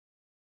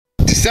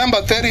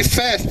December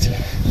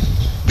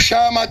 31st,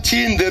 Shama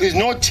tin, there is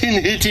no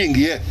tin hitting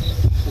here.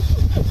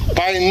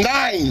 By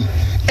 9,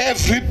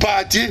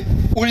 everybody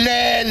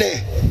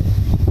ulele.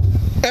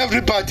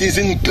 Everybody is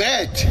in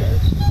bed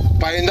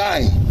by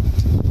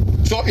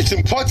 9. So it's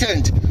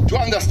important to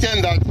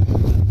understand that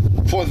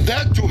for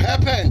that to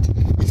happen,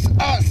 it's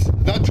us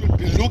that will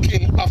be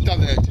looking after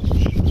that.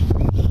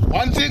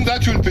 One thing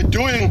that we'll be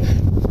doing,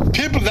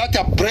 people that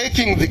are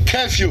breaking the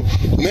curfew,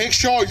 make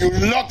sure you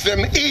lock them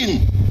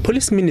in.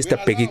 Police Minister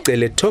Bheki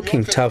Cele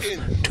talking tough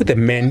to the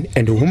men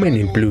and women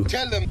in blue.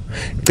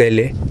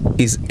 Cele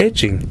is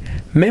urging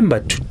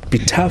members to be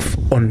tough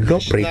on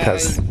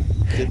lawbreakers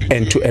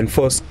and to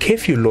enforce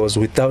curfew laws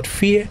without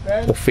fear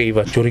or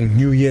favor during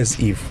New Year's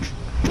Eve.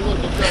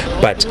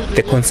 But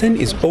the concern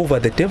is over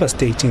the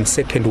devastating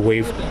second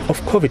wave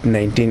of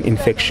COVID-19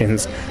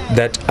 infections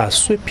that are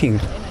sweeping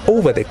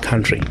over the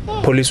country.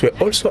 Police were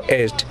also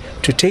urged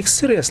to take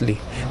seriously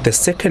the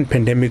second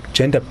pandemic,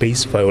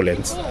 gender-based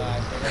violence.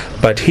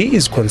 But he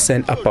is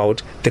concerned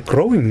about the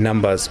growing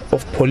numbers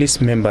of police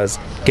members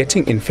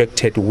getting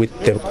infected with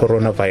the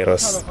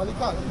coronavirus.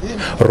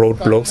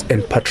 Roadblocks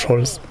and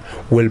patrols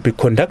will be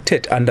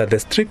conducted under the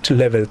strict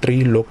level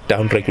 3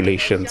 lockdown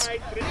regulations.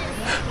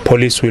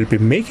 Police will be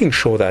making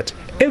sure that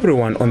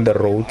everyone on the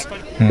roads,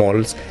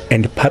 malls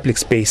and public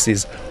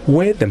spaces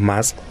wear the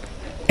mask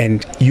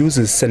and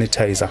uses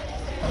sanitizer.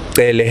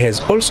 Cele has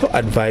also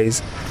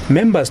advised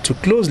members to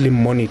closely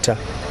monitor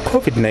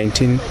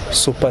COVID-19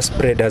 super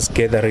spreaders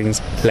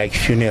gatherings like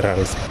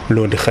funerals.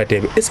 Mlondi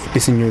Radebe,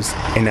 SABC News,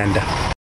 Enanda.